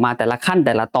ดงออกมาแต่ละขั้นแ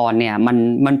ต่ละตอนเนี่ย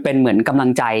มันเป็นเหมือนกำลัง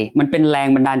ใจมันเป็นแรง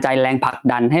บันดาลใจแรงผลัก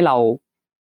ดันให้เรา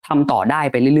ทำต่อได้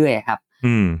ไปเรื่อยๆครับ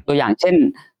ตัวอย่างเช่น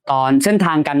ตอนเส้นท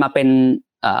างการมาเป็น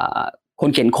คน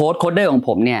เขียนโค้ดเดอร์ของผ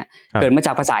มเนี่ยเกิดมาจ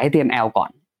ากภาษา HTML ก่อน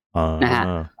นะฮะ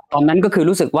ตอนนั้นก็คือ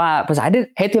รู้สึกว่าภาษา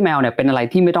HTML เนี่ยเป็นอะไร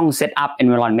ที่ไม่ต้อง set up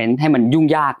environment ให้มันยุ่ง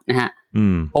ยากนะฮะ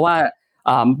เพราะว่า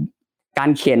การ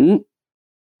เขียน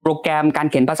โปรแกรมการ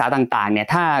เขียนภาษาต่างๆเนี่ย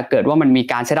ถ้าเกิดว่ามันมี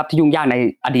การเซตอัพที่ยุ่งยากใน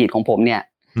อดีตของผมเนี่ย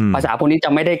ภาษาพวกนี้จะ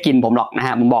ไม่ได้กินผมหรอกนะฮ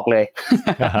ะผมบอกเลย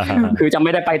คือจะไ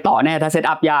ม่ได้ไปต่อแน่ถ้าเซต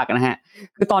อัพยากนะฮะ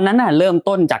คือตอนนั้นน่ะเริ่ม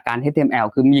ต้นจากการ HTML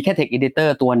คือมีแค่ text editor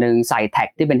ตัวนึงใส่แท็ก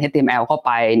ที่เป็น HTML เข้าไ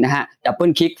ปนะฮะดับเบิ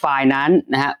ลคลิกไฟล์นั้น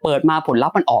นะฮะเปิดมาผลลั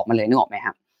พธ์มันออกมาเลยนึกออกไหมค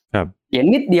รับเขียน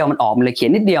นิดเดียวมันออกมาเลยเขีย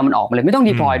นนิดเดียวมันออกมาเลยไม่ต้อง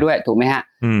deploy ด้วยถูกไหมฮะ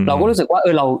เราก็รู้สึกว่า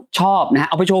เราชอบนะฮะ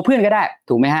เอาไปโชว์เพื่อนก็ได้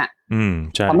ถูกไหมฮะ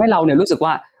ทำให้เราเนี่ยรู้สึก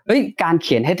ว่าการเ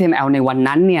ขียน HTML ในวัน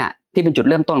นั้นเนี่ยที่เป็นจุด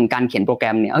เริ่มต้นของการเขียนโปรแกร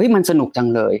มเนี่ยมันสนุกจัง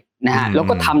เลยนะฮะแล้ว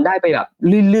ก็ทำได้ไปแบบ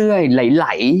เรื่อยๆไหล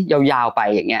ๆยาวๆไป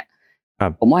อย่างเงี้ย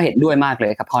ผมว่าเห็นด้วยมากเล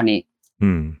ยครับข้อนี้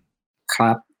ค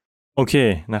รับโอเค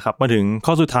นะครับมาถึง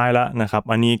ข้อสุดท้ายแล้วนะครับ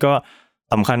อันนี้ก็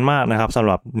สำคัญมากนะครับสำห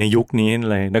รับในยุคนี้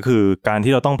เลยนั่นคือการ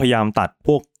ที่เราต้องพยายามตัดพ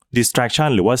วก distraction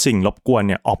หรือว่าสิ่งรบกวน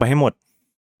เนี่ยออกไปให้หมด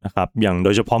นะครับอย่างโด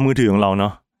ยเฉพาะมือถือของเราเนา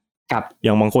ะอ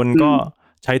ย่างบางคนก็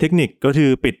ใช้เทคนิคก็คือ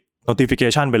ปิด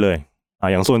notification ไปเลย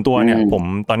อย่างส่วนตัวเนี่ย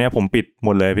ตอนนี้ผมปิดหม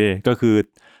ดเลยพี่ก็คือ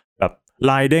แบบไ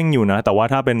ลน์เด้งอยู่นะแต่ว่า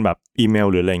ถ้าเป็นแบบอีเมล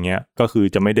หรืออะไรเงี้ยก็คือ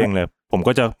จะไม่เด้งเลยผม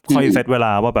ก็จะค่อยเซตเวล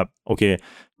าว่าแบบโอเค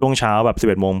ช่วงเช้าแบบ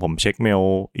 11:00 นผมเช็คเมล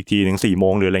อีกทีถึง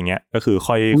 4:00 นหรืออะไรเงี้ยก็คือ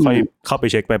ค่อยเข้าไป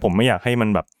เช็คไปผมไม่อยากให้มัน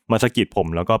แบบมาสะกิดผม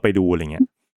แล้วก็ไปดูอะไรเงี้ย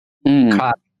ค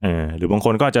รับหรือบางค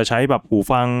นก็จะใช้แบบหู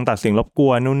ฟังตัดเสียงรบก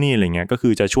วนนู่นนี่อะไรเงี้ยก็คื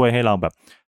อจะช่วยให้เราแบบ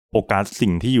โฟกัสสิ่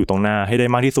งที่อยู่ตรงหน้าให้ได้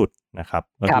มากที่สุดนะครับ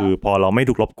ก็คือพอเราไม่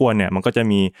ถูกรบกวนเนี่ยมันก็จะ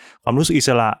มีความรู้สึกอิส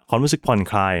ระความรู้สึกผ่อน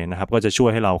คลายนะครับก็จะช่วย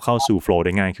ให้เราเข้าสู่โฟลว์ไ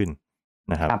ด้ง่ายขึ้น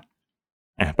นะครับ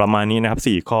ประมาณนี้นะครับ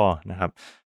4ข้อนะครับ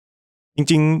จ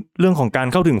ริงๆเรื่องของการ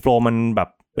เข้าถึงโฟลว์มันแบบ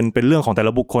เป็นเรื่องของแต่ล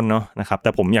ะบุคคลเนาะนะครับแ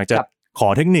ต่ผมอยากจะขอ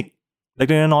เทคนิคเ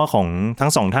ล็กๆน้อยๆของทั้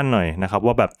ง2ท่านหน่อยนะครับ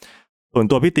ว่าแบบส่วน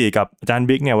ตัวพี่ตีกับอาจารย์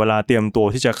บิ๊กเนี่ยเวลาเตรียมตัว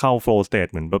ที่จะเข้าโฟลว์สเตท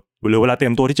เหมือนแบบหรือเวลาเตรี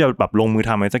ยมตัวที่จะแบบลงมือท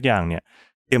ำอะไรสักอย่างเนี่ย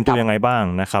เตรียมตัวยังไงบ้าง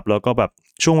นะครับแล้วก็แบบ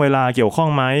ช่วงเวลาเกี่ยวข้อง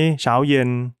ไหมเช้าเย็น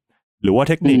หรือว่า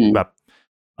เทคนิคแบบ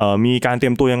มีการเตรี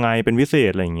ยมตัวยังไงเป็นพิเศษ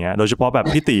อะไรอย่างเงี้ยโดยเฉพาะแบบ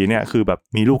พี่ตีเนี่ยคือแบบ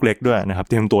มีลูกเล็กด้วยนะครับ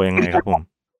เตรียมตัวยังไงครับผม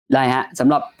ได้ฮะสำ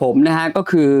หรับผมนะฮะก็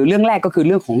คือเรื่องแรกก็คือเ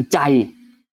รื่องของใจ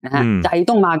นะฮะใจ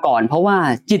ต้องมาก่อนเพราะว่า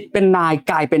จิตเป็นนาย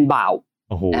กายเป็นบ่าว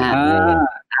นะฮะ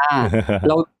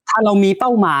ถ้าเรามีเป้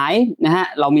าหมายนะฮะ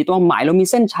เรามีเป้าหมายเรามี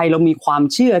เส้นชัยเรามีความ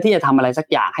เชื่อที่จะทำอะไรสัก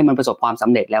อย่างให้มันประสบความส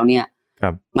ำเร็จแล้วเนี่ย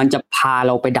มันจะพาเ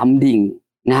ราไปดำดิ่ง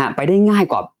นะฮะไปได้ง่าย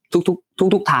กว่า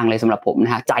ทุกทางเลยสำหรับผมน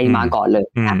ะฮะใจมาก่อนเลย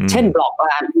นะเช่นบล็อก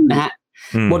นะฮะ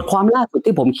บทความล่าสุด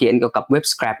ที่ผมเขียนเกี่ยวกับเว็บ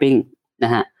scraping น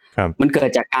ะฮะมันเกิด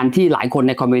จากการที่หลายคนใ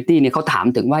นคอมมูนิตี้เนี่ยเขาถาม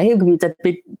ถึงว่าเฮ้ยมันจะไป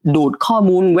ดูดข้อ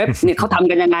มูลเว็บเนี่ยเขาทำ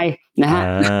กันยังไงนะฮะ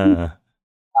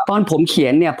ตอนผมเขีย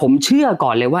นเนี่ยผมเชื่อก่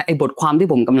อนเลยว่าไอ้บทความที่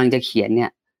ผมกำลังจะเขียนเนี่ย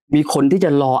มีคนที่จะ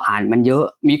รออ่านมันเยอะ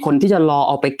มีคนที่จะรอเ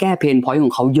อาไปแก้เพนพอยต์ขอ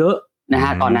งเขาเยอะนะฮ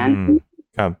ะตอนนั้น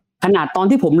ขนาดตอน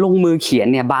ที่ผมลงมือเขียน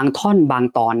เนี่ยบางท่อนบาง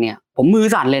ตอนเนี่ยผมมือ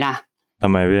สั่นเลยนะทำ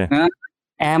ไมพี่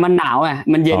แอร์มันหนาวอ่ะ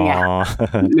มันเย็นไง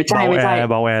ไม่ใช่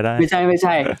เบาแอร์ได้ไม่ใ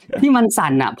ช่ที่มัน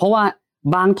สั่นอ่ะเพราะว่า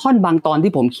บางท่อนบางตอน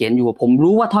ที่ผมเขียนอยู่ผม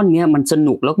รู้ว่าท่อนนี้มันส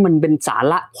นุกแล้วมันเป็นสา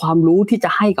ระความรู้ที่จะ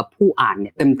ให้กับผู้อ่านเ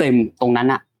นี่ยเต็มตรงนั้น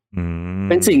อ่ะ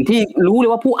เป็นสิ่งที่รู้เลย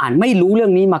ว่าผู้อ่านไม่รู้เรื่อ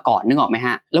งนี้มาก่อนนึกออกไหมฮ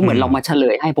ะแล้วเหมือนเรามาเฉล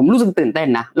ยให้ผมรู้สึกตื่นเต้น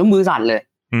นะแล้วมือสั่นเลย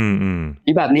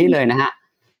นี่แบบนี้เลยนะฮะ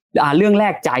เรื่องแร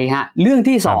กใจฮะเรื่อง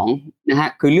ที่2นะฮะ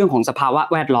คือเรื่องของสภาวะ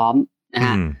แวดล้อมนะฮ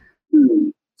ะ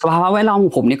สภาวะแวดล้อมขอ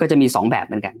งผมนี่ก็จะมี2แบบเ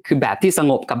หมือนกันคือแบบที่ส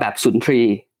งบกับแบบสุนทรี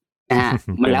นะฮะ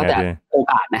มันแล้วแต่โอ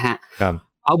กาสนะฮะ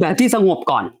เอาแบบที่สงบ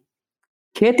ก่อน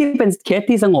เคสที่เป็นเคส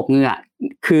ที่สงบเนี่ย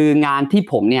คืองานที่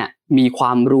ผมเนี่ยมีคว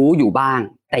ามรู้อยู่บ้าง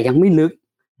แต่ยังไม่ลึก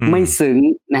ไม่ซึ้ง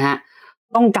นะฮะ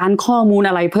ต้องการข้อมูล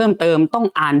อะไรเพิ่มเติมต้อง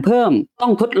อ่านเพิ่มต้อ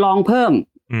งทดลองเพิ่ม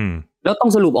แล้วต้อ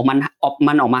งสรุปออก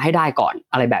มาให้ได้ก่อน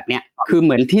อะไรแบบเนี้ยคือเห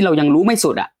มือนที่เรายังรู้ไม่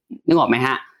สุดอ่ะนึกออกไหมฮ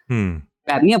ะแ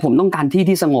บบเนี้ยผมต้องการ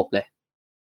ที่สงบเลย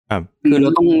คือเร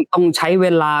าต้องใช้เว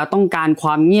ลาต้องการคว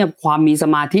ามเงียบความมีส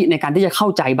มาธิในการที่จะเข้า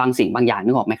ใจบางสิ่งบางอย่าง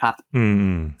นึกออกไหมครับ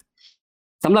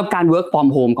สำหรับการ work from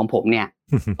home ของผมเนี่ย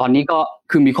ตอนนี้ก็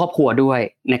คือมีครอบครัวด้วย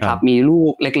นะครับมีลู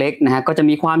กเล็กๆนะฮะก็จะ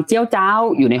มีความเจี้ยวจ้าว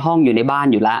อยู่ในห้องอยู่ในบ้าน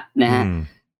อยู่แล้วนะฮะ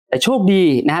แต่โชคดี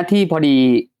นะฮะที่พอดี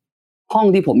ห้อง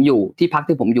ที่ผมอยู่ที่พัก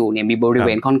ที่ผมอยู่เนี่ยมีบริเว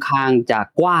ณค่อนข้างจะ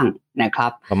กว้างนะครั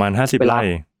บประมาณ50 ไร่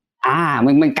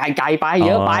มันไกลไปเ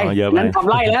ยอะไปนั้นทำ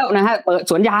ไร่แล้วนะฮะเปิด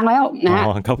สวนยางแล้วนะฮะ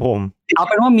ครับผมเอาเ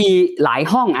ป็นว่ามีหลาย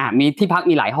ห้องมีที่พัก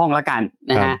มีหลายห้องแล้วกัน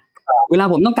นะฮะเวลา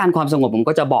ผมต้องการความสงบผม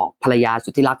ก็จะบอกภรรยาสุ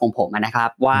ดที่รักของผมนะครับ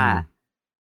ว่า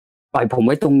ปล่อยผมไ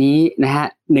ว้ตรงนี้นะฮะ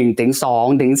1 ถึง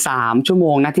 2 ถึง 3 ชั่วโม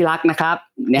งนะที่รักนะครับ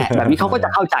เนี่ยแบบนี้เขาก็จะ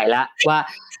เข้าใจแล้วว่า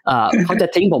เขาจะ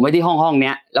ทิ้งผมไว้ที่ห้องเ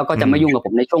นี้ยแล้วก็จะไม่ยุ่งกับผ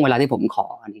มในช่วงเวลาที่ผมขอ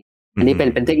อันนี้เ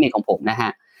ป็นเทคนิคของผมนะฮ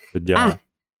ะ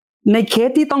ในเค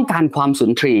สที่ต้องการความสุ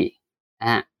นทรีย์นะ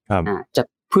ฮะจะ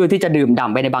เพื่อที่จะดื่มด่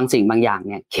ำไปในบางสิ่งบางอย่าง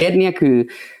เนี่ยเคสเนี่ยคือ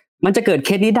มันจะเกิดเค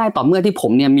สนี้ได้ต่อเมื่อที่ผ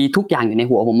มเนี่ยมีทุกอย่างอยู่ใน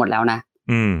หัวผมหมดแล้วนะ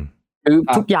คือ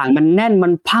ทุกอย่างมันแน่นมั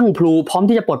นพังพลูพร้อม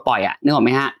ที่จะปลดปล่อยนึกออกไห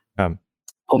มฮะ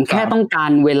ผมแค่ต้องกา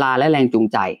รเวลาและแรงจูง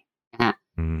ใจนะฮะ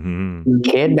เค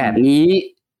สแบบนี้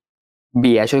เ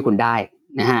บียร์ช่วยคุณได้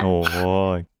นะฮะ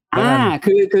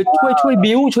คือช่วย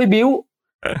บิ้ว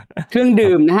เครื่อง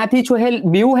ดื่มนะฮะที่ช่วยให้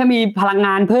บิ้วให้มีพลังง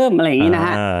านเพิ่มอะไรอย่างนี้นะฮ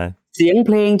ะเสียงเ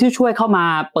พลงที่ช่วยเข้ามา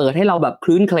เปิดให้เราแบบค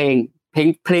ลื้นเครง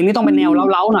เพลงนี้ต้องเป็นแนว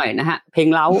เล้าๆหน่อยนะฮะเพลง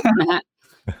เล้านะฮะ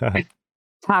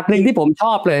ฉากเพลงที่ผมช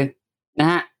อบเลยนะ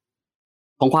ฮะ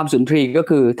ของความสุนทรีย์ก็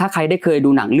คือถ้าใครได้เคยดู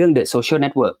หนังเรื่อง The Social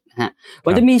Network นะฮะมั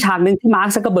นจะมีฉากนึงที่มาร์ค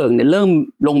ซักเคอร์เบิร์กเนี่ยเริ่ม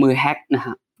ลงมือแฮกนะฮ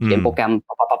ะเขียนโปรแกรม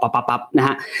ปั๊บนะฮ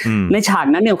ะในฉาก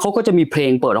นั้นเนี่ยเขาก็จะมีเพล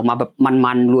งเปิดออกมาแบบ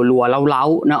มันๆรัวๆเล้า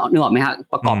ๆนึกออกไหมฮะ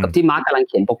ประกอบกับที่มาร์คกำลัง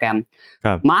เขียนโปรแกรม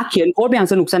มาร์คเขียนโค้ดอย่าง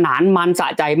สนุกสนานมันสะ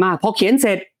ใจมากพอเขียนเส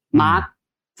ร็จมาร์ค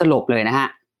สลบเลยนะฮะ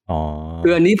คื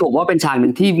ออันนี้ผมว่าเป็นฉากหนึ่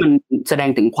งที่มันแสดง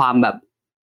ถึงความแบบ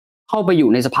เข้าไปอยู่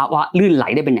ในสภาวะลื่นไหล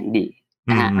ได้เป็นอย่างดี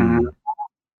นะฮะ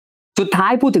สุดท้า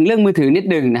ยพูดถึงเรื่องมือถือนิด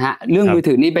นึงนะฮะเรื่องมือ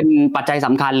ถือนี่เป็นปัจจัยส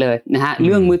ำคัญเลยนะฮะเ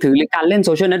รื่องมือถือหรือการเล่นโ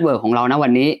ซเชียลเน็ตเวิร์กของเรานะวั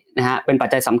นนี้นะฮะเป็นปัจ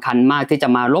จัยสำคัญมากที่จะ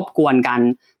มารบกวนการ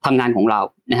ทำงานของเรา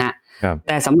นะฮะแ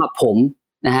ต่สำหรับผม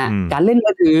นะฮะการเล่นมื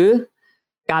อถือ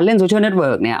การเล่นโซเชียลเน็ตเวิ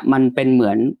ร์กเนี่ยมันเป็นเหมื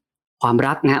อนความ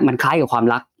รักนะฮะมันคล้ายกับความ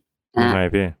รักนะฮะ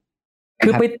คื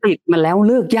อไปติดมันแล้ว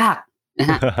เลิกยากนะ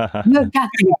ฮะเลิกยาก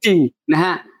จริงๆนะฮ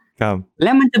ะแล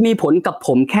ะมันจะมีผลกับผ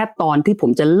มแค่ตอนที่ผม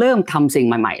จะเริ่มทำสิ่ง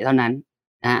ใหม่ๆเท่านั้น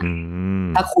นะ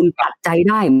ถ้าคุณตัดใจ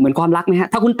ได้เหมือนความรักไหมฮะ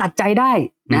ถ้าคุณตัดใจได้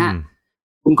นะฮะ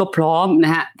คุณก็พร้อมน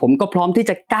ะฮะผมก็พร้อมที่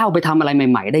จะก้าวไปทำอะไรใ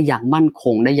หม่ๆได้อย่างมั่นค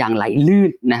งได้อย่างไหลลื่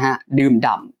นนะฮะดื่ม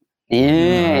ด่ำ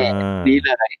นี่เ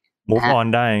ลย move on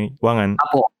ได้ว่างั้นครับ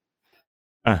ผม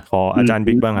ขออาจารย์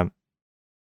บิ๊กบ้างครับ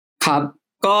ครับ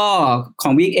ก็ข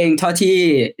องบิ๊กเองเท่าที่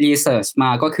รีเสิร์ชมา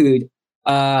ก็คือ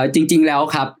จริงๆแล้ว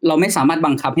ครับเราไม่สามารถ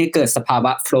บังคับให้เกิดสภาว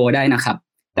ะโฟลว์ได้นะครับ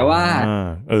แต่ว่า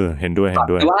เห็นด้วย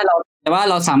แต่ว่า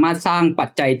เราสามารถสร้างปัจ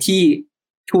จัยที่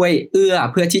ช่วยเอื้อ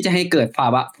เพื่อที่จะให้เกิดภา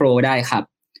วะโฟลว์ได้ครับ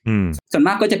ส่วนม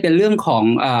ากก็จะเป็นเรื่องของ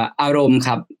อารมณ์ค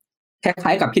รับคล้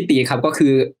ายๆกับพี่ตีครับก็คื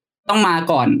อต้องมา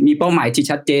ก่อนมีเป้าหมายที่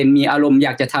ชัดเจนมีอารมณ์อย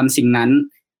ากจะทำสิ่งนั้น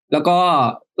แล้วก็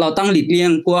เราต้องหลีกเลี่ย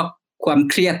งพวกความ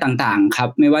เครียดต่างๆครับ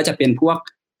ไม่ว่าจะเป็นพวก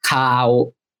ข่า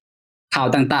ว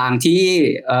ต่างๆที่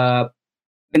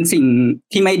เป็นสิ่ง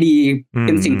ที่ไม่ดีเ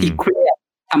ป็นสิ่งที่เครียด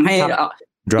ทำให้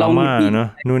ดราม่าเนาะ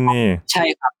นู่นนี่ใช่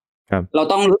ครับเรา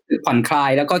ต้องรู้สึกผ่อนคลาย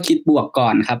แล้วก็คิดบวกก่อ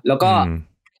นครับแล้วก็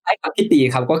คล้ายกับพี่ตี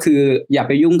ครับก็คืออย่าไ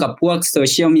ปยุ่งกับพวกโซ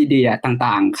เชียลมีเดีย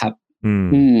ต่างๆครับ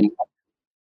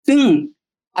ซึ่ง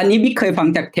อันนี้บิ๊กเคยฟัง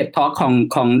จากTED Talk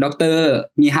ของดร.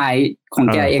มีไฮของ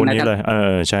แกเองนะครับ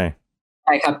ใ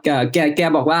ช่ครับแก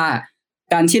บอกว่า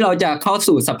การที่เราจะเข้า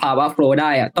สู่สภาวะโฟลว์ไ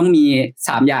ด้อะต้องมี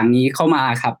3อย่างนี้เข้ามา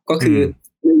ครับก็คือ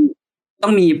ต้อ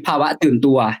งมีภาวะตื่น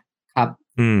ตัวครับ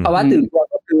ภาวะตื่นตัว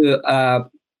ก็คือ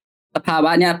สภาว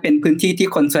ะเนี่ยเป็นพื้นที่ที่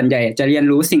คนส่วนใหญ่จะเรียน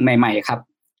รู้สิ่งใหม่ๆครับ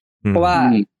เพราะ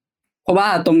ว่า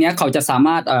ตรงเนี้ยเขาจะสาม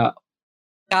ารถ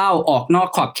ก้าวออกนอก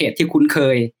ขอบเขตที่คุ้นเค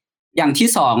ยอย่างที่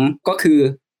2ก็คือ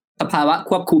สภาวะ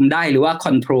ควบคุมได้หรือว่าค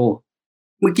อนโทรล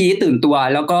เมื่อกี้ตื่นตัว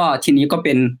แล้วก็ทีนี้ก็เ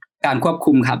ป็นการควบ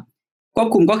คุมครับควบ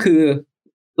คุมก็คือ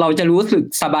เราจะรู้สึก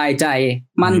สบายใจ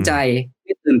มั่นใจไ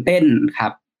ม่ตื่นเต้นครั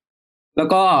บแล้ว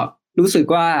ก็รู้สึก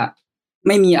ว่าไ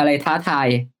ม่มีอะไรท้าทาย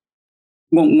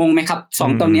งงไหมครับ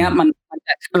2ตรงนี้มันจ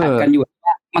ะขัดกันอยู่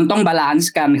มันต้องบาลาน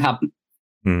ซ์กันครับ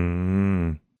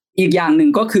อีกอย่างหนึ่ง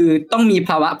ก็คือต้องมีภ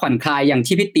าวะผ่อนคลายอย่าง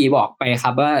ที่พี่ตีบอกไปค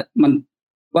รับ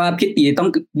ว่าพี่ตีต้อง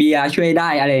เบียร์ช่วยได้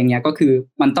อะไรอย่างเงี้ยก็คือ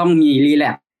มันต้องมีรีแล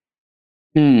กซ์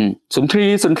สุนทรี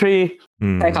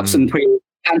ใช่ครับสุนทรี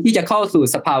การที่จะเข้าสู่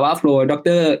สภาวะโฟลว์ด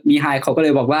ร.มีไฮเขาก็เล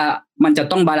ยบอกว่ามันจะ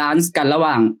ต้องบาลานซ์กันระห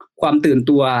ว่างความตื่น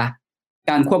ตัว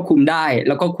การควบคุมได้แ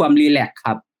ล้วก็ความรีแลกซ์ค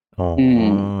รับ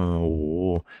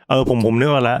ผมนึก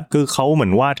ว่าแล้วคือเขาเหมือ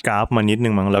นวาดกราฟมานิดนึ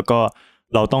งมั้งแล้วก็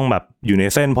เราต้องแบบอยู่ใน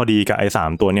เส้นพอดีกับไอ้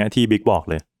3ตัวเนี้ยที่บิ๊กบอก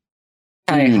เลยใ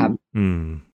ช่ครับ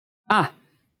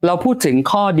เราพูดถึง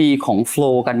ข้อดีของโฟล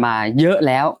ว์กันมาเยอะแ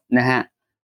ล้วนะฮะ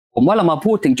ผมว่าเรามา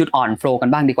พูดถึงจุดอ่อนโฟลว์กัน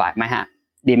บ้างดีกว่าไหมฮะ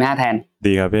ดีไหมฮะแทน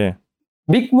ดีครับพี่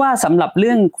บิ๊กว่าสำหรับเ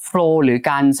รื่องโฟลว์หรือ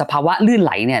การสภาวะลื่นไห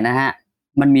ลเนี่ยนะฮะ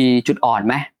มันมีจุดอ่อนไ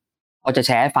หมพอจะแช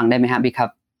ร์ให้ฟังได้ไหมฮะบิ๊กครับ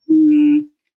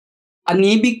อัน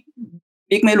นี้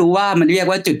บิ๊กไม่รู้ว่ามันเรียก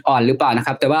ว่าจุดอ่อนหรือเปล่านะค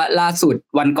รับแต่ว่าล่าสุด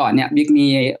วันก่อนเนี่ยบิ๊กมี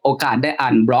โอกาสได้อ่า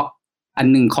นบล็อกอัน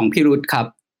หนึ่งของพี่รุธครับ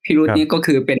พี่รุธนี่ก็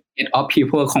คือเป็น Head of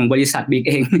People ของบริษัทบิ๊ก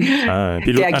เอง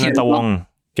พี่รุธอนันตวงศ์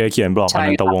แกเขียนบล็อกอ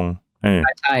นันตวงศ์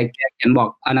ใช่แกเขียนบล็อก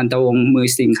อนันตวงศ์มือ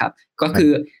ซิงครับก็คื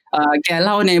อแกเ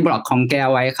ล่าในบล็อกของแก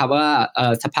ไว้ครับว่า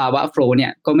สภาวะโฟลว์เนี่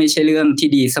ยก็ไม่ใช่เรื่องที่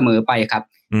ดีเสมอไปครับ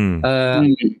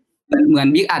เหมือน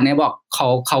บิ๊กอ่านในบล็อก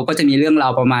เขาก็จะมีเรื่องรา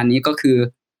วประมาณนี้ก็คือ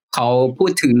เขาพู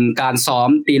ดถึงการซ้อม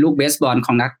ตีลูกเบสบอลข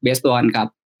องนักเบสบอลครับ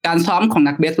การซ้อมของ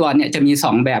นักเบสบอลเนี่ยจะมี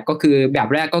2แบบก็คือแบบ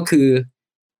แรกก็คือ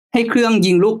ให้เครื่อง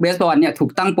ยิงลูกเบสบอลเนี่ยถู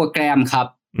กตั้งโปรแกรมครับ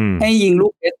ให้ยิงลู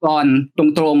กเบสบอลตร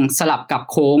งๆสลับกับ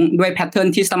โค้งด้วยแพทเทิร์น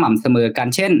ที่สม่ำเสมอกัน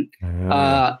เช่น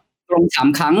ตรง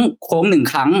3ครั้งโค้ง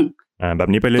1ครั้งแบบ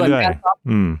นี้ไปเรื่อย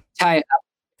ๆใช่ครับ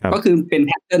ก็คือเป็นแ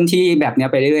พทเทิร์นที่แบบนี้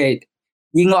ไปเรื่อย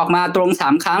ๆยิงออกมาตรง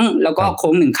3ครั้งแล้วก็โ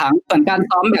ค้ง1ครั้งส่วนการ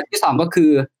ซ้อมแบบที่2ก็คื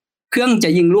อเครื่องจะ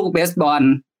ยิงลูกเบสบอล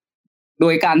โด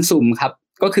ยการสุ่มครับ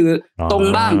ก็คือตรง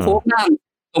บ้างโค้งบ้าง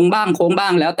ตรงบ้างโค้งบ้า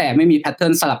งแล้วแต่ไม่มีแพทเทิ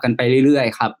ร์นสลับกันไปเรื่อย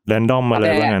ๆครับแรนดอมมาเล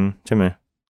ยว่างั้นใช่ไหม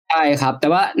ใช่ครับแต่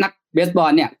ว่านักเบสบอ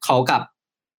ลเนี่ยเขากับ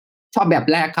ชอบแบบ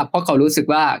แรกครับเพราะเขารู้สึก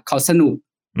ว่าเขาสนุก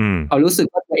เขารู้สึก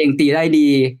ว่าตัวเองตีได้ดี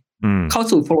เข้า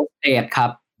สู่โฟลว์สเตทครั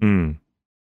บ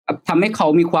ทำให้เขา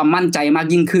มีความมั่นใจมาก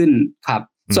ยิ่งขึ้นครับ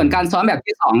ส่วนการซ้อมแบบ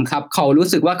ที่2ครับเขารู้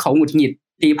สึกว่าเขาหงุดหงิด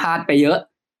ตีพลาดไปเยอะ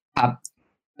ครับ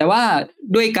แต่ว่า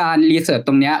ด้วยการรีเสิร์ชต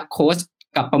รงเนี้ยโค้ช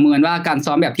กับประเมินว่าการ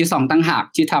ซ้อมแบบที่2ตั้งหาก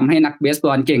ที่ทำให้นักเบสบ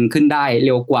อลเก่งขึ้นได้เ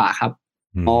ร็วกว่าครับ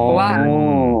เพราะว่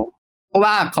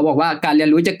าเขาบอกว่าการเรียน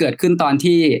รู้จะเกิดขึ้นตอน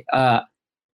ที่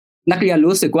นักเรียน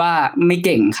รู้สึกว่าไม่เ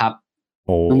ก่งครับ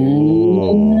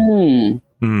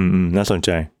น่าสนใจ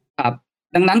ครับ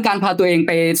ดังนั้นการพาตัวเองไ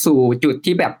ปสู่จุด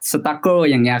ที่แบบสตรักเกิล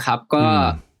อย่างเงี้ยครับ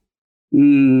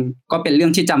ก็เป็นเรื่อ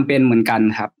งที่จำเป็นเหมือนกัน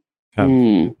ครับ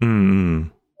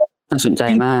น่าสนใจ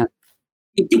มาก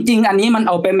จริงๆอันนี้มันเ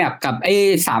อาไปแมปกับไอ้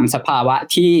3สภาวะ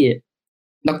ที่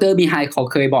ดร.บีไฮเขา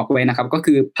เคยบอกไว้นะครับก็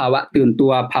คือภาวะตื่นตั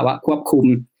วภาวะควบคุม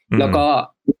แล้วก็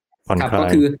ครับก็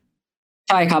คือ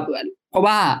ใช่ครับเพราะ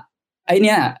ว่าไอ้เ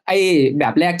นี่ยไอ้แบ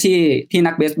บแรกที่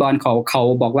นักเบสบอลเขา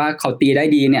บอกว่าเขาตีได้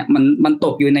ดีเนี่ยมันต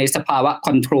กอยู่ในสภาวะค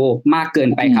อนโทรลมากเกิน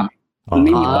ไปครับมันไ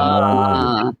ม่มีความ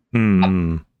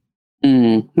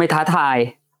ไม่ท้าทาย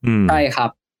ใช่ครับ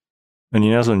อัน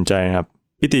นี้น่าสนใจครับ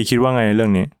พี่ตีคิดว่าไงเรื่อ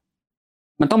งนี้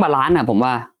มันต้องบาลานซ์ผม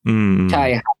ว่าใช่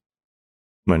ครับ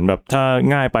เหมือนแบบถ้า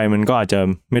ง่ายไปมันก็อาจจะ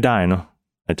ไม่ได้เนาะ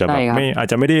อาจจะแบบไม่อาจ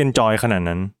จะไม่ได้เอนจอยขนาด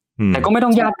นั้นแต่ก็ไม่ต้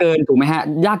องยากเกินถูกไหมฮะ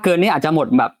ยากเกินนี่อาจจะหมด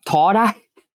แบบท้อได้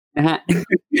นะฮะ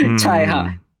ใช่ครับ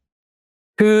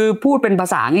คือพูดเป็นภา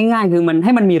ษาง่ายๆคือมันใ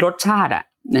ห้มันมีรสชาติอ่ะ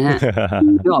นะฮะ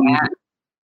นึกออกไหมฮะ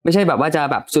ไม่ใช่แบบว่าจะ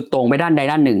แบบสุดโต่งไปด้านใด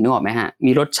ด้านหนึ่งนึกออกไหมฮะ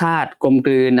มีรสชาติกลมก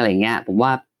ลืนอะไรเงี้ยผมว่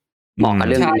าเหมาะกับ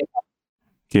เรื่องนี้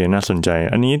เคน่าสนใจ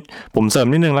อันนี้ผมเสริม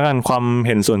นิดนึงแล้วกันความเ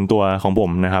ห็นส่วนตัวของผม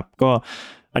นะครับก็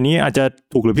อันนี้อาจจะ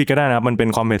ถูกหรือผิดก็ได้นะครับมันเป็น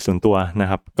ความเห็นส่วนตัวนะ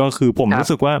ครับก็คือผมรู้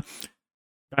สึกว่า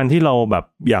การที่เราแบบ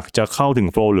อยากจะเข้าถึง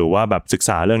โฟลว์หรือว่าแบบศึกษ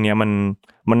าเรื่องนี้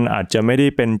มันอาจจะไม่ได้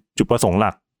เป็นจุดประสงค์ห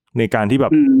ลักในการที่แบ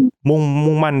บ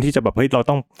มุ่งมั่นที่จะแบบเฮ้ยเรา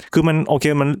ต้องคือมันโอเค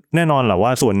มันแน่นอนแหละว่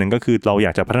าส่วนหนึ่งก็คือเราอย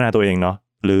ากจะพัฒนาตัวเองเนาะ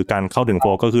หรือการเข้าถึงโฟล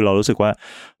ว์ก็คือเรารู้สึกว่า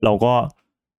เราก็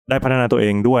ได้พัฒนาตัวเอ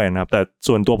งด้วยนะครับแต่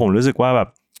ส่วนตัวผมรู้สึกว่าแบบ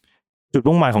จุด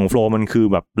มุ่งหมายของโฟลว์มันคือ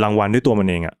แบบรางวัลด้วยตัวมัน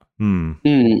เองอ่ะ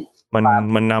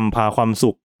มันนำพาความ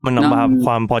สุขมันนำพาค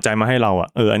วามพอใจมาให้เราอ่ะ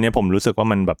อันนี้ผมรู้สึกว่า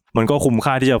มันแบบมันก็คุ้ม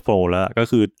ค่าที่จะโฟลว์แล้วก็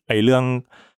คือไอ้เรื่อง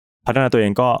พัฒนาตัวเอ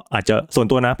งก็อาจจะส่วน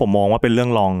ตัวนะผมมองว่าเป็นเรื่อ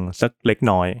งรองสักเล็ก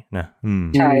น้อยนะ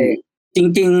ใช่จ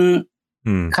ริง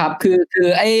ๆครับคือ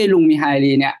ไอ้ลุงมิไฮ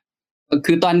ลีเนี่ย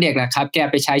คือตอนเด็กนะครับแก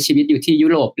ไปใช้ชีวิตอยู่ที่ยุ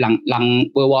โรปหลัง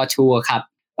World War II ครับ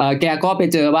แกก็ไป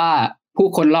เจอว่าผู้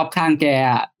คนรอบข้างแก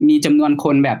มีจำนวนค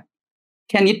นแบบ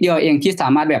แค่นิดเดียวเองที่สา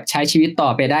มารถแบบใช้ชีวิตต่อ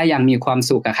ไปได้อย่างมีความ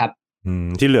สุขอะครับ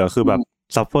ที่เหลือคือแบบ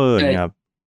ซัฟเฟอร์เนี่ยครับ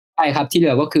ใช่ครับที่เหลื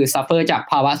อก็คือซัฟเฟอร์จาก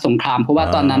ภาวะสงครามเพราะว่า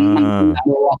ตอนนั้นมัน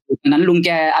ตอนนั้นลุงแก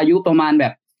อายุประมาณแบ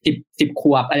บ10ข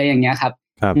วบอะไรอย่างเงี้ยครับ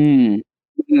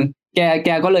แก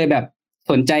ก็เลยแบบ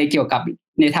สนใจเกี่ยวกับ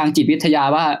ในทางจิตวิทยา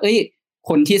ว่า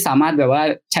คนที่สามารถแบบว่า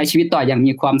ใช้ชีวิตต่ออย่าง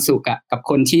มีความสุขกับ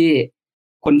คน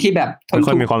ที่แบบทน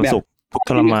ทุกข์แบบทุกข์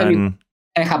ทรมาน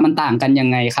ใช่ครับมันต่างกันยัง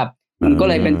ไงครับมันก็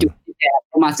เลยเป็นจุดที่แก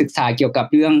ต้องมาศึกษาเกี่ยวกับ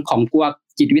เรื่องของพวก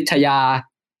จิตวิทยา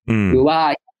หรือว่า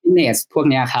happiness พวก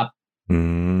เนี้ยครับ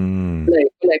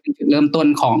ก็เลยเป็นจุดเริ่มต้น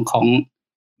ของ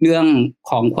เรื่อง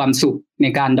ของความสุขใน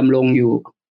การดำรงอยู่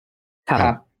ค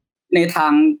รับในทา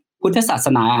งพุทธศาส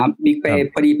นาบิ๊กไป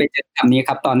พอดีไปเจอคำนี้ค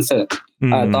รับตอนเสิร์ช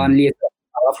ตอนเรียน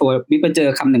ว่าโฟร์บิ๊กไปเจอ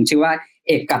คำหนึ่งชื่อว่าเ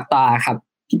อกกัตตาครับ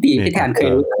พี่แทนเคย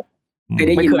ไ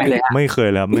ด้ยินไหมไม่เคย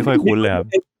แล้วไม่ค่อยคุ้นเลยครับ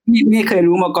ไม่เคย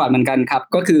รู้มาก่อนเหมือนกันครับ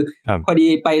ก็คือพอดี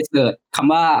ไปเสิร์ชค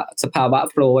ำว่าสภาวะ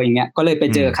โฟลว์อย่างเงี้ยก็เลยไป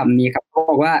เจอคำนี้ครับเขา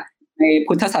บอกว่าใน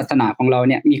พุทธศาสนาของเรา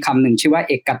เนี่ยมีคำหนึ่งชื่อว่าเ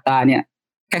อกกัตตาเนี่ย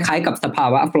คล้ายๆกับสภา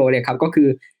วะโฟลว์เลยครับก็คือ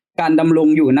การดำรง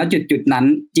อยู่ณจุดๆนั้น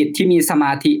จิตที่มีสม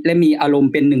าธิและมีอารม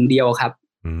ณ์เป็นหนึ่งเดียวครับ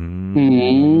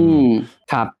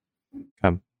ครับ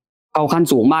เอาขั้น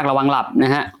สูงมากระวังหลับน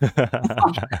ะฮะ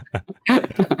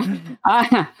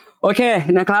โอเค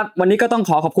นะครับวันนี้ก็ต้อง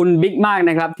ขอบคุณบิ๊กมาก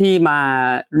นะครับที่มา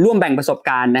ร่วมแบ่งประสบ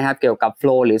การณ์นะครับเกี่ยวกับโฟล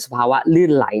ว์หรือสภาวะลื่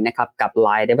นไหลนะครับกับ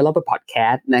Line Developer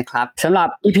Podcast นะครับสำหรับ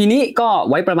EP นี้ก็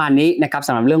ไว้ประมาณนี้นะครับส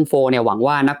ำหรับเรื่องโฟลว์เนี่ยหวัง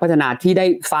ว่านักพัฒนาที่ได้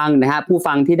ฟังนะฮะผู้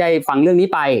ฟังที่ได้ฟังเรื่องนี้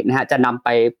ไปนะฮะจะนำไป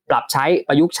ปรับใช้ป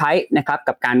ระยุกต์ใช้นะครับ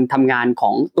กับการทำงานขอ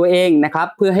งตัวเองนะครับ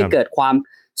เพื่อให้เกิดความ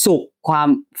สุขความ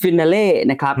ฟินาเล่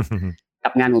นะครับ กั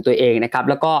บงานของตัวเองนะครับ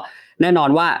แล้วก็แน่นอ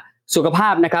นว่าสุขภา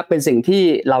พนะครับเป็นสิ่งที่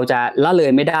เราจะละเล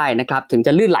ยไม่ได้นะครับถึงจ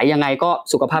ะลื่นไหลยังไงก็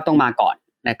สุขภาพต้องมาก่อน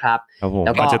นะครับแ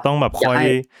ล้วก็อาจจะต้องแบบคอย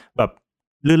แบบ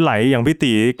ลื่นไหลอย่างพี่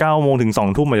ตี9 โมงถึง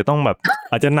 2 ทุ่มอาจจะต้องแบบ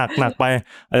อาจจะหนักไป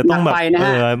อาจจะต้องแบบ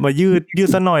มายืด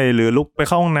ซะหน่อยหรือลุกไปเ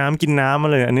ข้าห้องน้ำกินน้ำอะ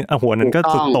ไรอันนี้หัวนั้นก็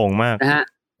สุดโต่งมาก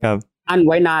ครับอั้นไ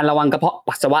ว้นานระวังกระเพาะ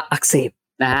ปัสสาวะอักเสบ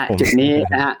นะฮะจุดนี้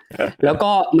นะฮะแล้ว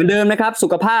ก็เหมือนเดิมนะครับสุ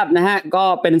ขภาพนะฮะก็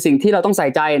เป็นสิ่งที่เราต้องใส่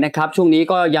ใจนะครับช่วงนี้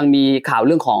ก็ยังมีข่าวเ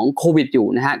รื่องของโควิดอยู่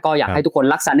นะฮะก็อยากให้ทุกคน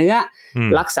รักษาเนื้อ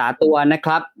รักษาตัวนะค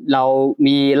รับเรา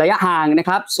มีระยะห่างนะค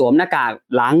รับสวมหน้ากาก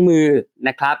ล้างมือน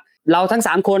ะครับเราทั้ง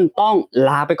3คนต้องล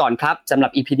าไปก่อนครับสำหรั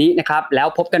บ EP นี้นะครับแล้ว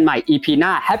พบกันใหม่ EP หน้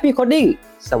า Happy Coding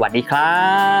สวัสดีครั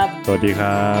บสวัสดีค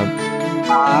รั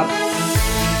บ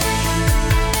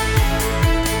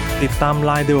ติดตาม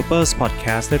Line Developers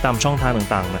Podcast ได้ตามช่องทาง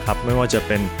ต่างๆนะครับไม่ว่าจะเ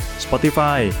ป็น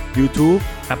Spotify, YouTube,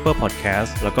 Apple Podcast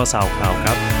แล้วก็ SoundCloud ค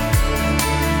รับ